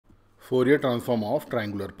Fourier transform of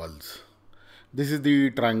triangular pulse. This is the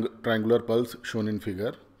triangular pulse shown in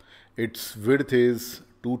figure. Its width is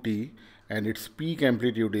 2t and its peak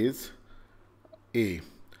amplitude is a.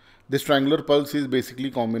 This triangular pulse is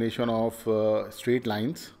basically combination of straight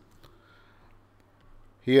lines.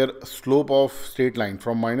 Here slope of straight line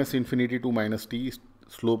from minus infinity to minus t,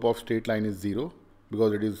 slope of straight line is 0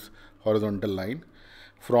 because it is horizontal line.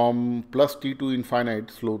 From plus t to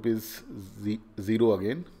infinite, slope is 0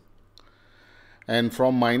 again. And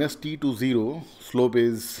from minus t to 0, slope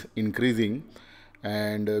is increasing,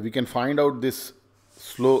 and we can find out this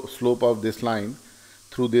slope of this line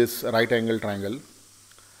through this right angle triangle.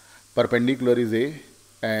 Perpendicular is a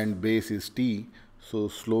and base is t, so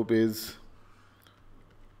slope is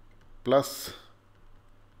plus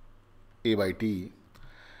a by t.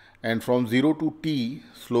 And from 0 to t,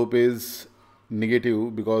 slope is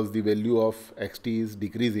negative because the value of xt is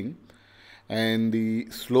decreasing, and the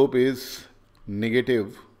slope is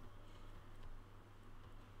negative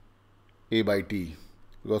a by t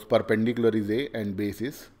because perpendicular is a and base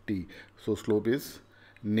is t, so slope is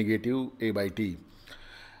negative a by t.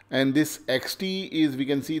 And this xt is, we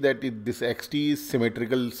can see that this xt is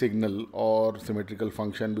symmetrical signal or symmetrical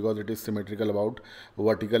function because it is symmetrical about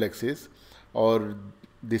vertical axis, or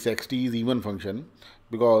this xt is even function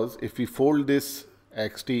because if we fold this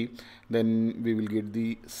xt, then we will get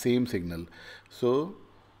the same signal. So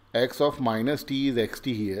x of minus t is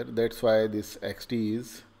xt here, that's why this xt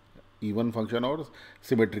is even function or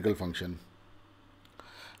symmetrical function.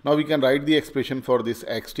 Now we can write the expression for this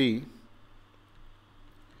xt,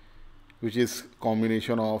 which is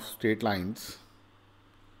combination of straight lines.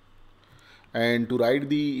 And to write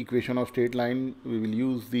the equation of straight line, we will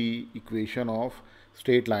use the equation of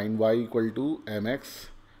straight line y equal to mx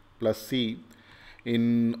plus c.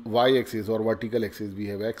 In y axis or vertical axis we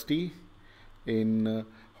have xt, in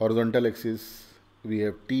horizontal axis we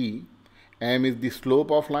have t. M is the slope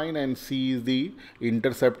of line and c is the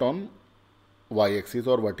intercept on y axis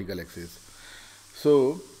or vertical axis.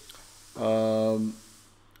 So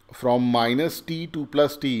from minus t to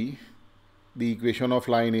plus t, the equation of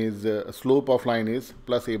line is slope of line is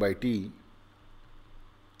plus a by t,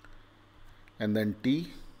 and then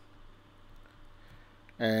t,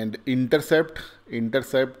 and intercept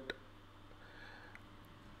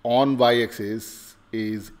on y axis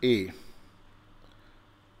is a.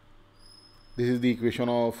 This is the equation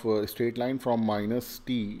of straight line from minus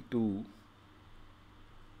t to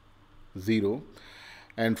 0,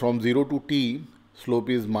 and from 0 to t, slope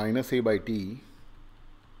is minus a by t,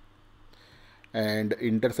 and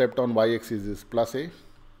intercept on y axis is plus a.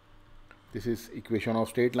 This is equation of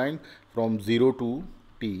straight line from 0 to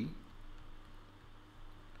t,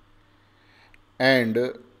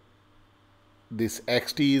 and this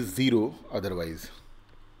xt is 0 otherwise.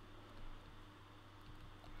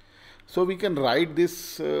 So we can write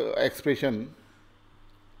this expression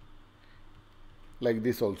like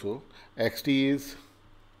this also. Xt is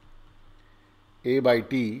a by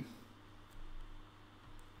t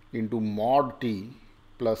into mod t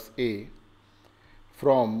plus a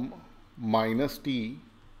from minus t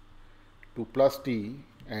to plus t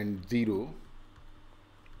and 0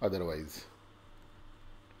 otherwise.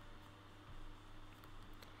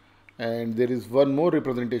 And there is one more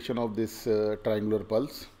representation of this triangular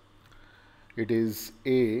pulse. It is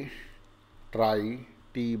a tri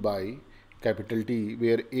t by capital T,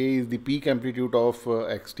 where a is the peak amplitude of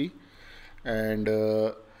xt, and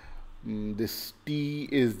this t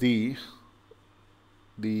is the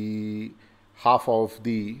half of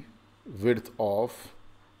the width of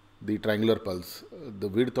the triangular pulse. The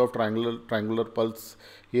width of triangular pulse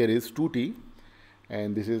here is 2t,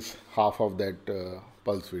 and this is half of that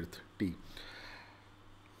pulse width t.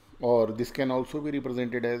 Or this can also be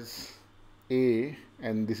represented as a,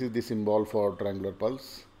 and this is the symbol for triangular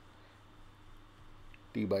pulse,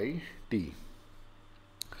 t by t.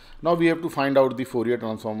 Now we have to find out the Fourier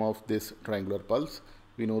transform of this triangular pulse.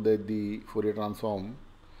 We know that the Fourier transform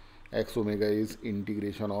x omega is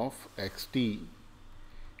integration of xt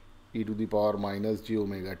e to the power minus j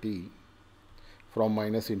omega t from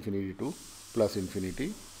minus infinity to plus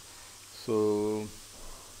infinity. So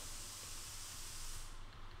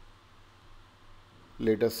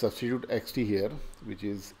let us substitute xt here, which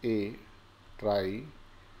is a tri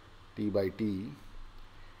t by t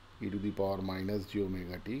e to the power minus j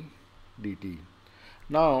omega t dt.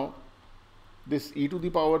 Now this e to the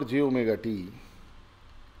power j omega t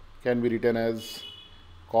can be written as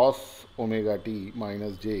cos omega t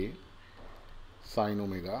minus j sin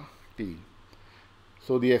omega t.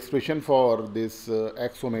 So the expression for this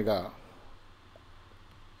x omega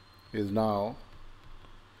is now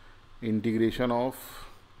integration of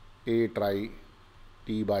a tri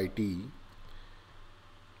t by t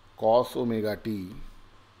cos omega t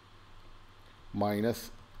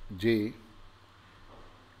minus j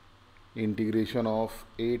integration of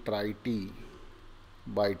a tri t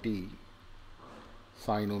by t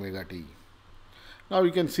sin omega t. Now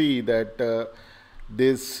we can see that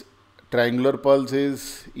this triangular pulse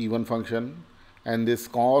is even function, and this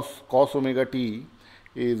cos omega t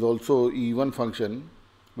is also even function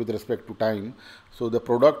with respect to time. So the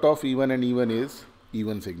product of even and even is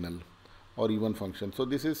even signal or even function. So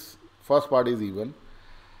this is first part is even.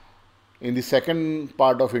 In the second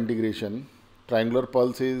part of integration, triangular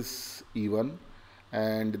pulse is even,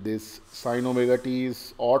 and this sin omega t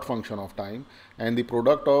is odd function of time, and the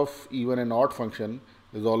product of even and odd function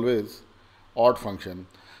is always odd function.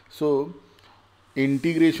 So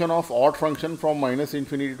integration of odd function from minus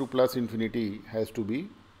infinity to plus infinity has to be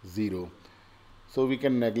 0. So we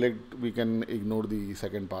can ignore the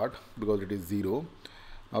second part because it is 0.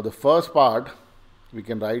 Now the first part, we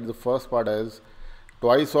can write the first part as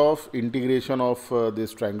twice of integration of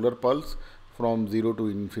this triangular pulse from 0 to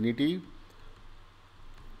infinity,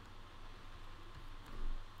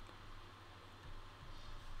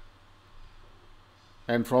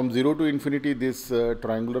 and from 0 to infinity this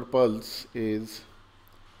triangular pulse is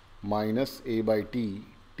minus a by t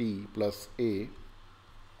plus a,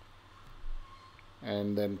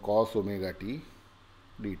 and then cos omega t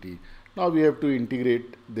dt. Now we have to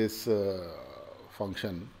integrate this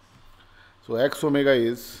function. So x omega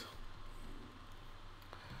is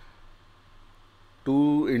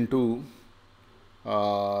 2 into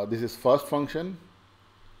this is first function,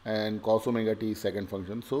 and cos omega t is second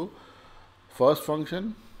function. So first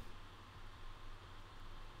function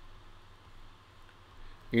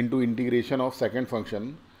into integration of second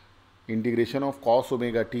function. Integration of cos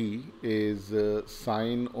omega t is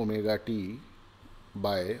sin omega t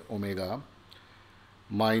by omega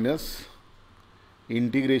minus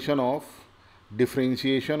integration of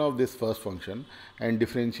differentiation of this first function, and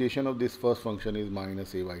differentiation of this first function is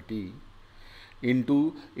minus a by t,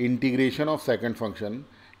 into integration of second function.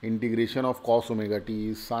 Integration of cos omega t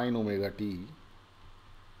is sin omega t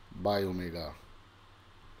by omega.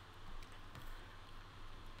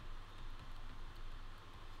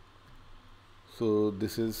 So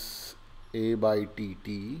this is a by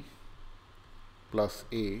tt plus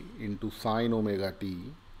a into sin omega t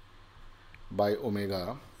by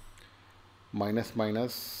omega, minus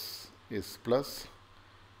minus is plus,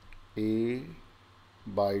 a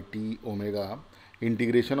by t omega.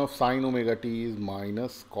 Integration of sin omega t is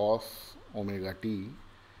minus cos omega t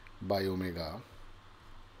by omega.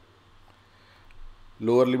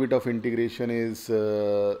 Lower limit of integration is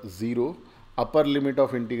 0. Upper limit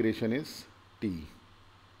of integration is t.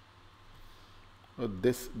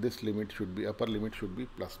 This limit should be, upper limit should be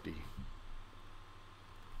plus t,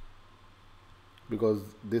 because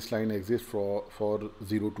this line exists for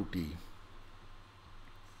 0 to t.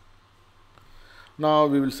 Now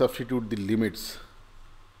we will substitute the limits.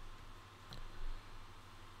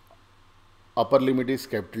 Upper limit is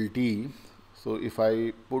capital T. So if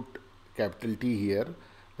I put capital T here,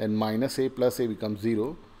 then minus a plus a becomes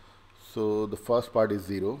 0. So the first part is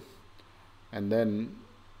 0, and then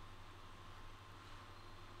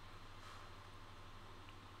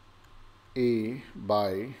a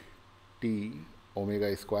by t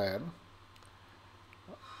omega square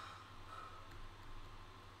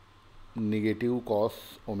negative cos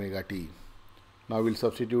omega t. Now we'll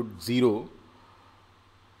substitute 0.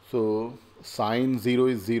 So sin 0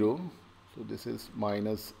 is 0. So this is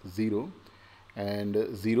minus 0,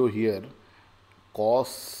 and 0 here.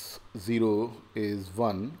 Cos 0 is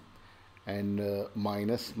 1, and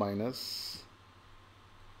minus minus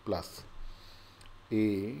plus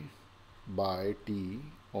a by t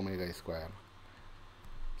omega square.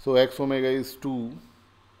 So x omega is 2.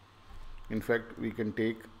 In fact, we can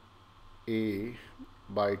take a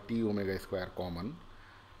by t omega square common.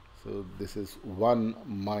 So this is 1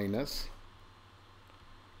 minus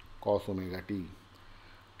cos omega t.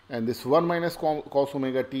 And this 1 minus cos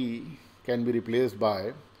omega t can be replaced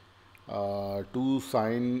by 2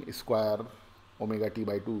 sin square omega t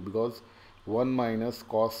by 2, because 1 minus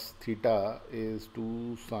cos theta is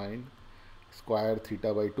 2 sin square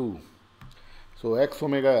theta by 2. So x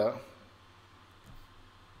omega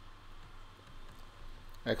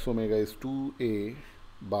is 2a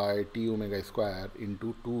by t omega square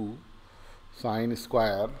into 2 sin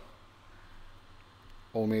square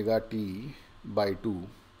omega t by 2.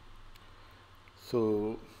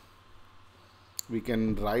 So we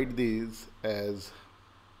can write these as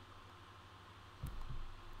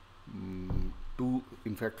 2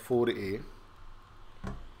 in fact 4a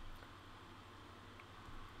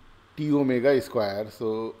t omega square.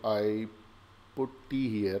 So I put t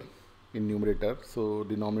here in numerator, so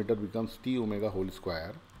denominator becomes t omega whole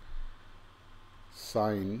square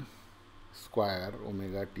sine square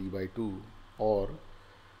omega t by 2, or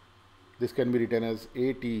this can be written as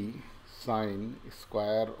at sine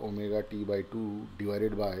square omega t by 2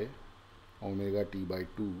 divided by omega t by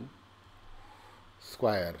 2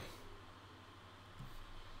 square,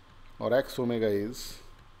 or x omega is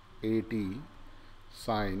at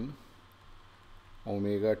sine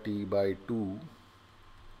omega t by 2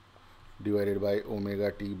 divided by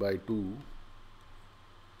omega t by 2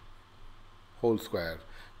 whole square.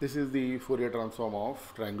 This is the Fourier transform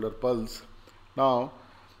of triangular pulse. Now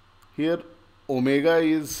here omega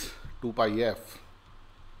is 2 pi f,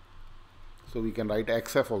 so we can write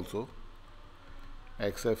xf also.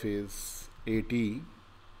 Xf is at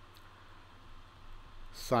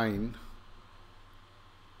sine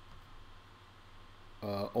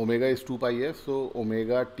omega is 2 pi f, so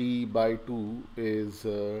omega t by 2 is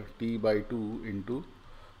t by 2 into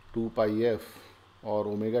 2 pi f, or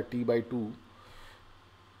omega t by 2.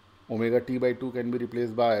 Omega t by 2 can be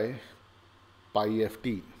replaced by pi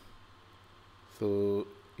ft. So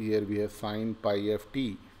here we have sine pi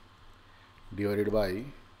ft divided by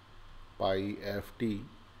pi ft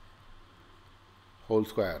whole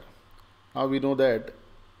square. Now we know that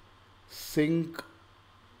sinc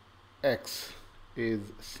x is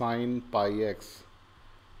sine pi x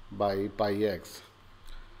by pi x.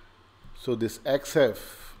 So this xf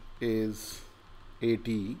is at.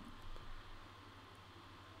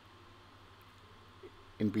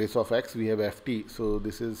 In place of x we have ft, so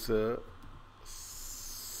this is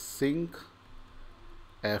sinc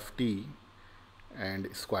ft and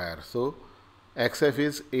square. So xf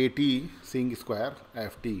is at sinc square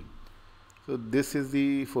ft. So this is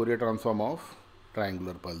the Fourier transform of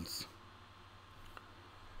triangular pulse.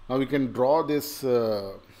 Now we can draw this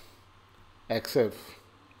xf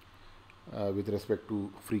with respect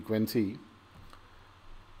to frequency.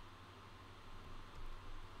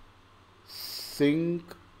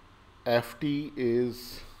 Sinc ft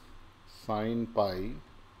is sine pi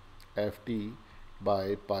ft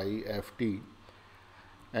by pi ft,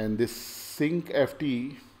 and this sinc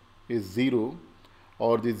ft is 0,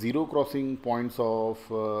 or the zero crossing points of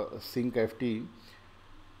sinc ft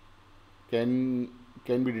can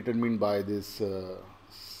be determined by this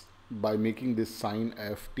by making this sine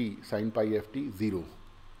pi ft 0,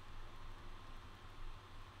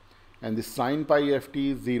 and this sine pi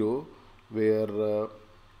ft is 0 where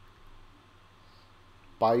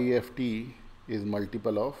pi ft is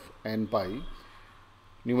multiple of n pi.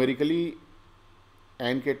 Numerically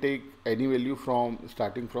n can take any value from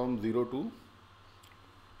starting from 0 to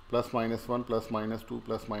plus minus 1, plus minus 2,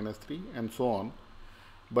 plus minus 3 and so on.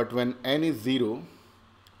 But when n is 0,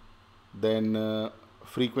 then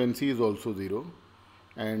frequency is also 0,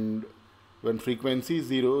 and when frequency is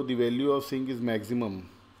 0, the value of sinc is maximum,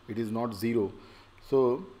 it is not 0.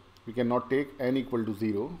 So we cannot take n equal to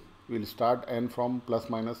 0. We will start n from plus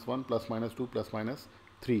minus 1, plus minus 2, plus minus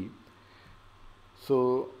 3.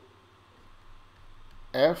 So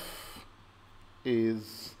f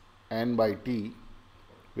is n by t,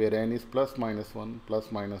 where n is plus minus 1,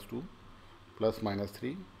 plus minus 2, plus minus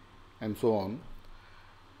 3 and so on.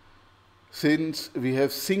 Since we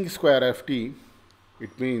have sinc square ft,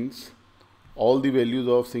 it means all the values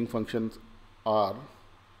of sinc functions are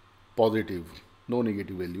positive, no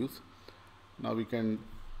negative values. Now we can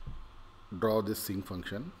draw this sinc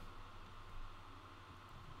function.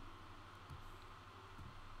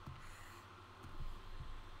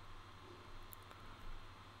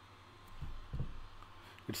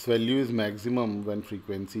 Its value is maximum when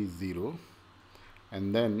frequency is 0,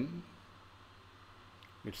 and then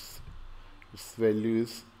its value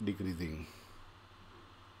is decreasing,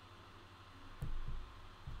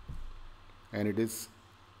 and it is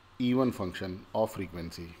even function of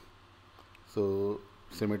frequency, so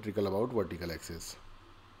symmetrical about vertical axis.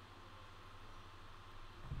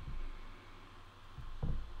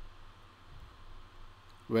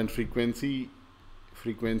 When frequency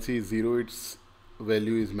is 0, its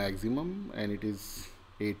value is maximum and it is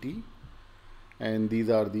 80, and these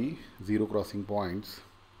are the zero crossing points: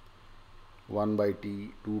 1 by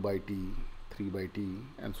t, 2 by t, 3 by t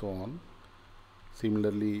and so on.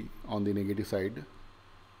 Similarly on the negative side,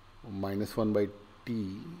 minus 1 by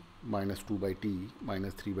t, minus 2 by t,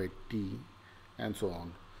 minus 3 by t and so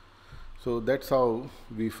on. So that's how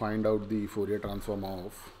we find out the Fourier transform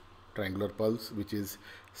of triangular pulse, which is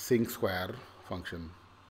sinc square function.